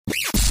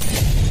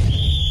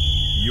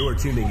You're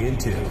tuning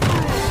into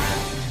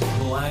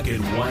Black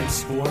and White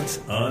Sports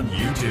on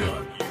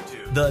YouTube.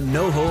 The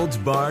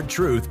no-holds-barred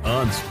truth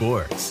on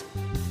sports.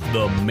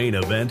 The main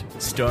event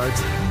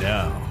starts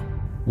now.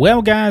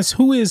 Well, guys,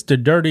 who is the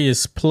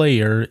dirtiest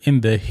player in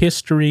the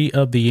history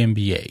of the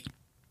NBA?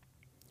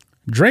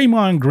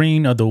 Draymond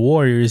Green of the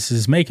Warriors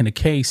is making a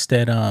case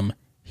that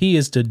he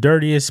is the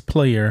dirtiest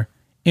player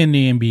in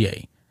the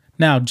NBA.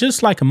 Now,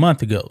 just like a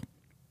month ago,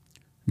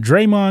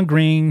 Draymond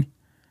Green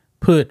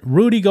put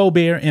Rudy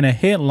Gobert in a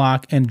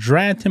headlock and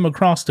dragged him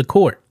across the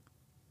court.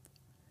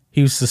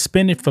 He was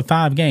suspended for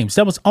 5 games.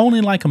 That was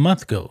only like a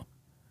month ago.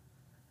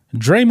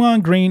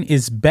 Draymond Green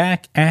is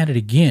back at it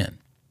again.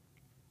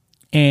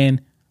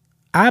 And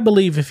I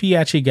believe if he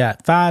actually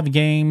got 5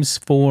 games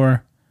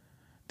for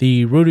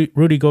the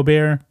Rudy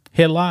Gobert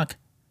headlock,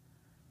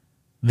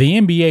 the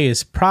NBA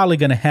is probably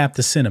going to have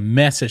to send a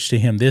message to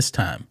him this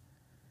time,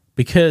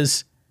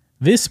 because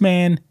this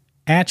man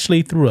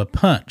actually threw a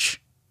punch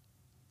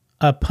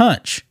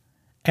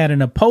at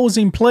an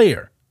opposing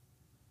player.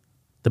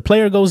 The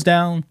player goes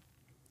down.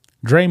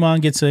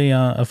 Draymond gets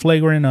a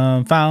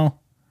flagrant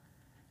foul,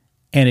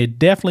 and it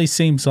definitely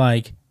seems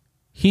like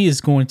he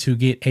is going to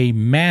get a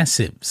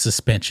massive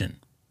suspension.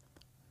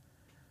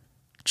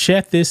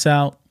 Check this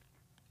out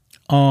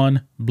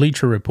on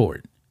Bleacher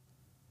Report.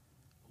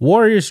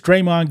 Warriors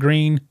Draymond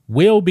Green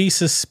will be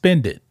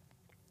suspended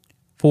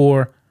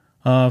for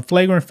a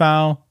flagrant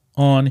foul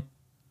on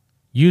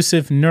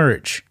Jusuf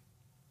Nurkic.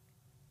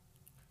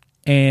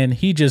 And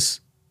he just,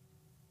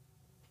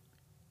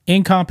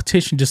 in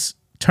competition, just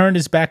turned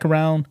his back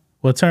around,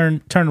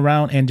 turned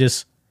around and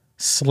just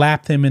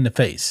slapped him in the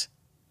face.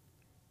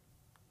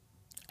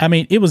 I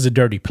mean, it was a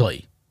dirty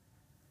play.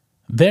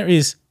 There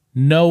is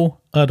no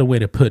other way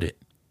to put it.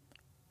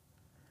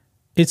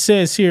 It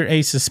says here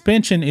a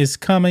suspension is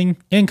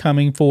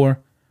incoming for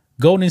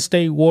Golden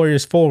State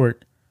Warriors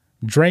forward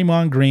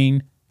Draymond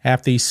Green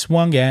after he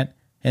swung at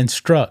and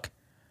struck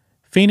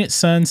Phoenix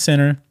Suns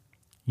center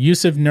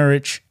Jusuf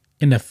Nurkic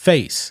in the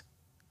face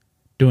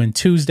during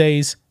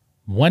Tuesday's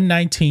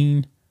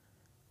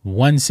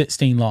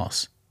 119-116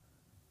 loss.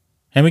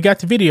 And we got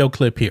the video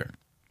clip here.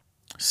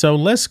 So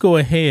let's go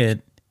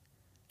ahead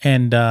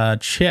and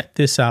check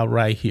this out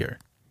right here.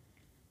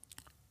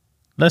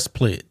 Let's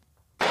play it.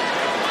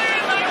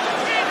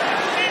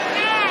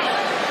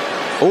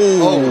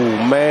 Oh,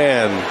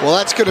 man. Well,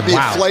 that's going to be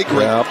a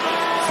flagrant. Yep,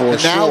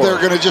 and now they're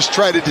going to just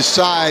try to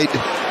decide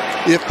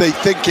if they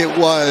think it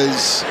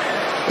was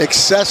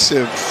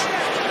excessive.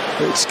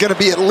 It's going to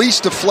be at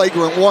least a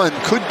flagrant 1,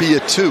 could be a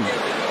 2.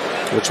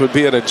 Which would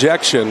be an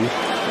ejection.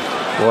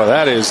 Boy,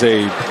 that is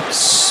a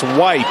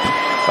swipe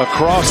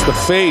across the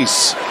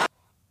face.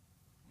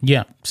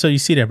 Yeah, so you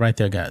see that right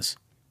there, guys.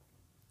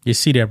 You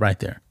see that right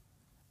there.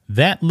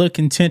 That looked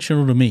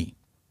intentional to me.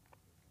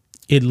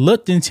 It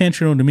looked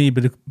intentional to me,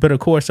 but of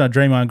course,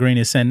 Draymond Green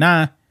is saying,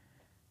 nah,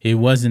 it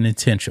wasn't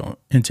intentional.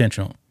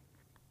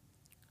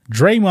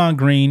 Draymond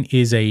Green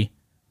is a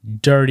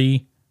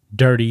dirty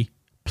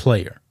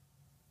player.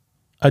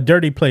 A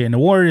dirty player. And the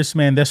Warriors,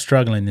 man, they're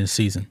struggling this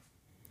season.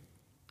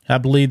 I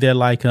believe they're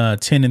like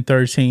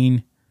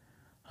 10-13.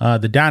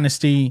 The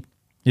dynasty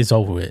is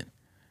over with.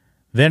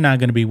 They're not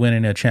going to be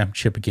winning a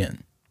championship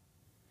again.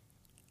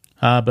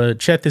 But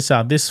check this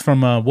out. This is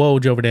from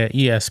Woj over there at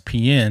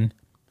ESPN.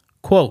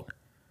 Quote,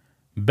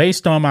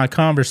 based on my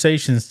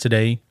conversations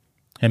today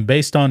and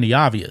based on the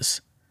obvious,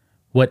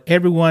 what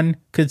everyone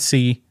could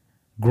see,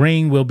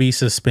 Green will be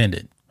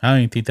suspended. I don't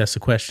even think that's a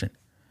question.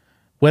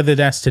 Whether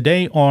that's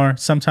today or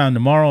sometime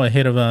tomorrow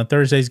ahead of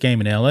Thursday's game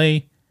in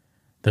LA,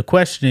 the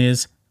question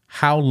is,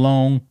 how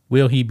long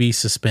will he be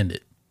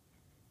suspended?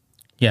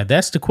 Yeah,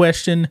 that's the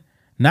question.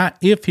 Not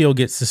if he'll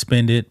get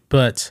suspended,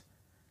 but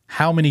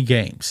how many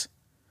games?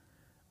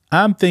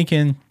 I'm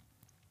thinking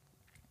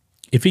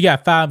if he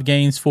got 5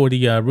 games for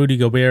the Rudy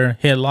Gobert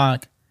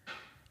headlock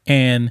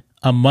and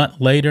a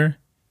month later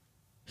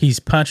he's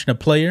punching a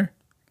player,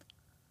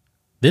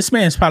 this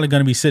man's probably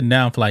going to be sitting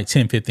down for like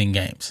 10, 15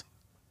 games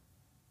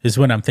is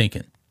what I'm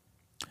thinking.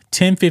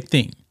 10,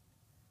 15.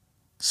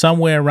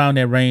 Somewhere around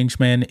that range,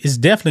 man. It's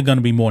definitely going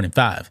to be more than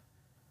 5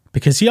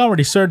 because he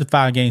already served the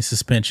 5-game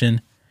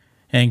suspension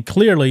and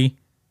clearly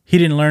he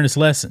didn't learn his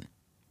lesson.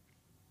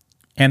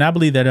 And I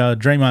believe that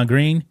Draymond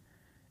Green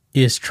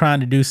is trying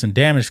to do some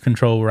damage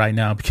control right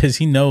now because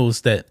he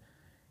knows that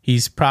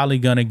he's probably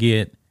going to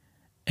get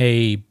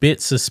a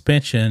bit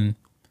suspension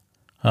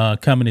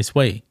coming his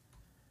way.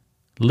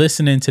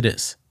 Listening to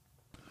this.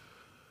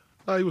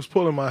 He was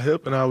pulling my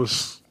hip and I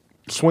was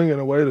swinging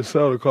away to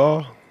sell the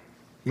car.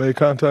 Made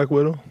contact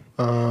with him.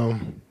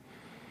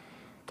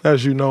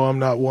 As you know, I'm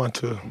not one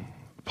to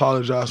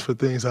apologize for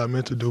things I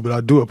meant to do, but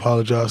I do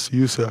apologize to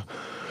you, sir.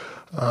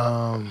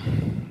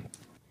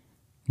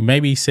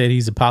 Maybe he said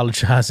he's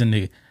apologizing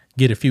to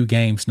get a few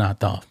games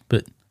knocked off,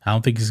 but I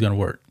don't think it's going to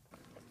work.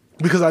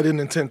 Because I didn't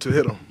intend to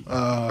hit him.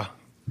 I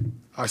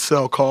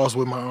sell cars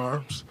with my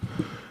arms.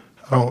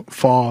 I don't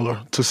fall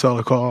or to sell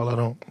a car.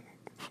 I'm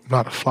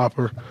not a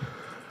flopper.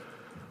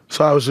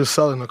 So I was just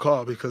selling the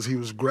car because he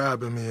was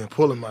grabbing me and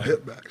pulling my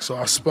hip back. So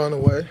I spun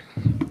away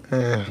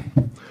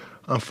and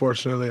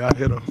unfortunately I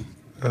hit him.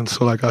 And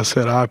so, like I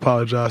said, I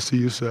apologize to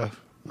Jusuf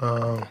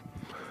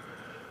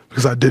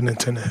because I didn't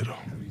intend to hit him.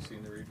 Have you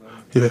seen the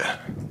replay? Yeah.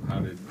 How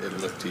did it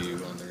look to you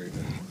on the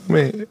replay? I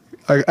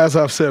mean, as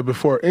I've said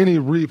before, any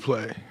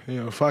replay,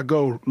 if I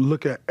go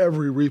look at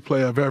every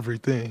replay of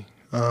everything,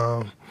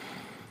 a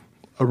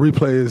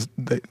replay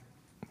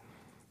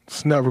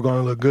it's never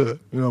going to look good,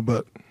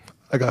 but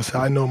like I said,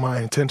 I know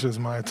my intentions.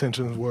 My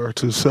intentions were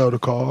to sell the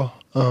call.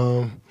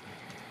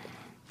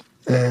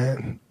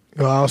 And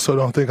I also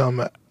don't think I'm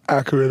an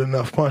accurate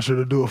enough puncher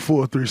to do a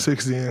full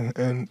 360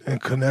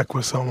 and connect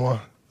with someone.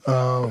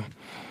 So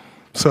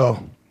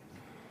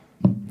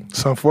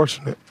it's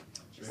unfortunate.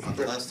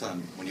 The last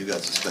time when you got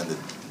suspended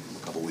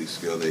a couple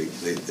weeks ago, they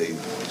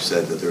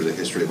said that there was a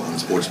history of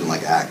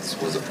unsportsmanlike acts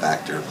was a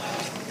factor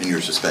in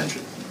your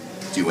suspension.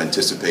 Do you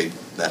anticipate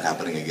that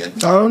happening again?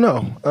 I don't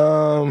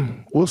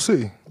know. We'll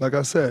see. Like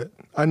I said,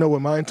 I know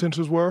what my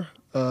intentions were,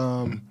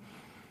 and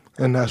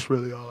that's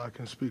really all I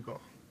can speak on.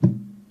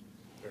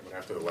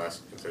 After the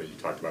last incident, you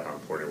talked about how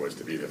important it was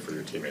to be there for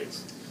your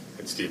teammates.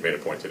 And Steve made a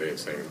point today of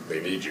saying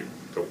they need you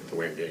to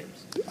win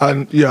games.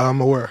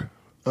 I'm aware.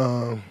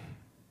 And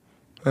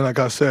like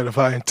I said, if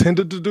I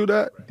intended to do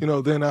that,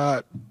 then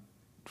I'd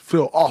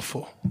feel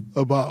awful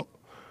about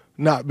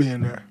not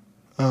being there.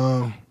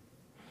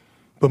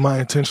 But my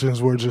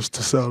intentions were just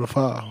to sell the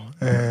file.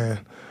 And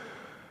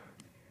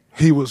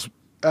he was,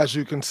 as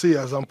you can see,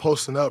 as I'm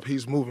posting up,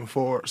 he's moving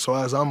forward. So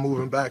as I'm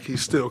moving back,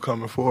 he's still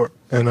coming forward.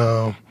 And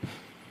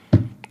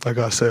like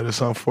I said,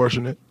 it's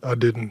unfortunate. I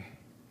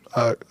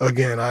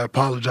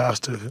apologize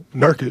to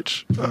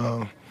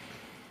Nurkic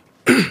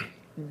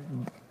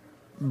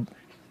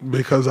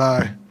because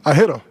I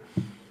hit him.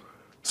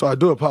 So I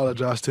do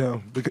apologize to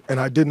him, and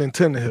I didn't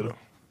intend to hit him.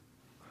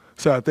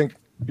 So I think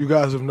you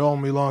guys have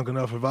known me long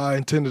enough. If I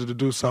intended to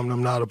do something,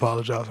 I'm not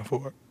apologizing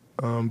for it.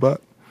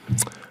 But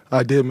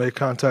I did make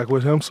contact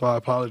with him, so I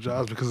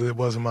apologize because it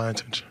wasn't my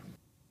intention.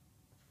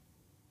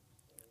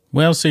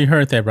 Well, so you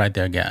heard that right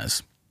there,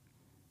 guys.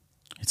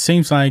 It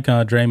seems like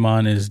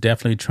Draymond is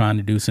definitely trying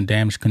to do some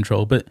damage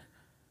control, but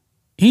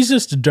he's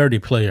just a dirty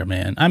player,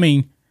 man. I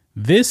mean,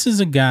 this is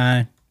a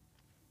guy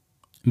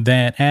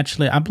that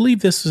actually, I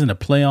believe this was in the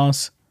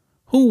playoffs.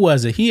 Who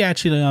was it? He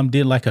actually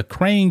did like a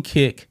crane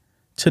kick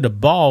to the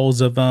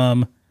balls of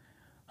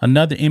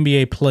another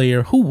NBA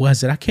player. Who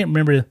was it? I can't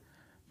remember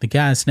the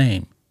guy's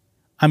name.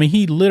 I mean,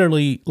 he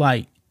literally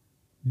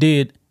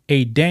did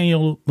a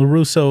Daniel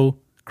LaRusso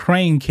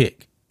crane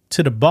kick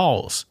to the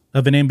balls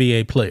of an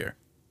NBA player.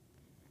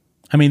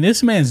 I mean,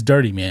 this man's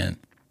dirty, man.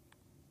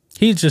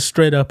 He's just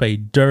straight up a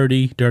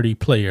dirty, dirty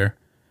player.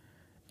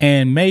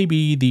 And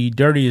maybe the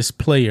dirtiest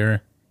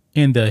player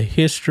in the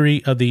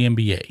history of the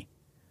NBA.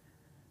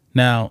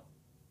 Now,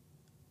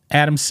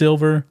 Adam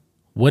Silver,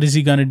 what is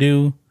he going to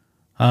do?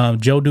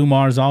 Joe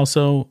Dumars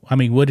also. I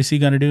mean, what is he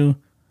going to do?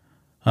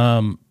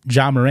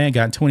 Ja Morant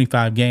got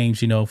 25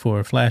 games,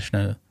 for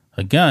flashing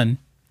a gun.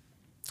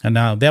 And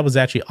now that was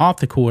actually off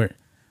the court.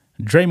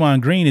 Draymond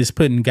Green is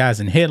putting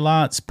guys in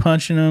headlocks,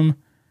 punching them,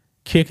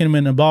 kicking them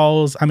in the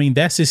balls. I mean,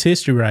 that's his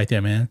history right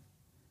there, man.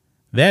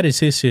 That is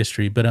his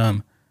history. But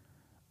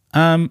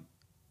I'm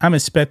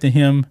expecting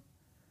him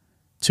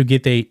to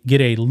get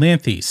a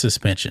lengthy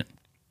suspension,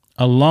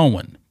 a long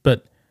one.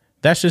 But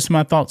that's just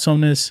my thoughts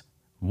on this.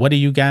 What do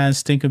you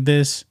guys think of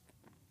this?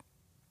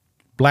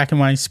 Black and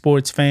white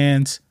sports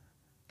fans,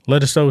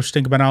 let us know what you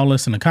think about all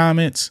this in the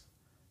comments.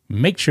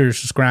 Make sure to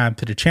subscribe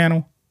to the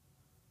channel.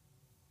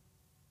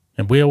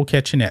 And we'll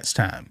catch you next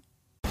time.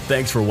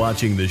 Thanks for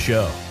watching the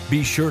show.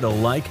 Be sure to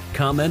like,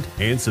 comment,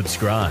 and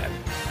subscribe.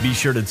 Be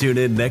sure to tune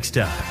in next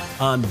time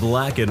on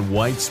Black and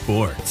White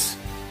Sports.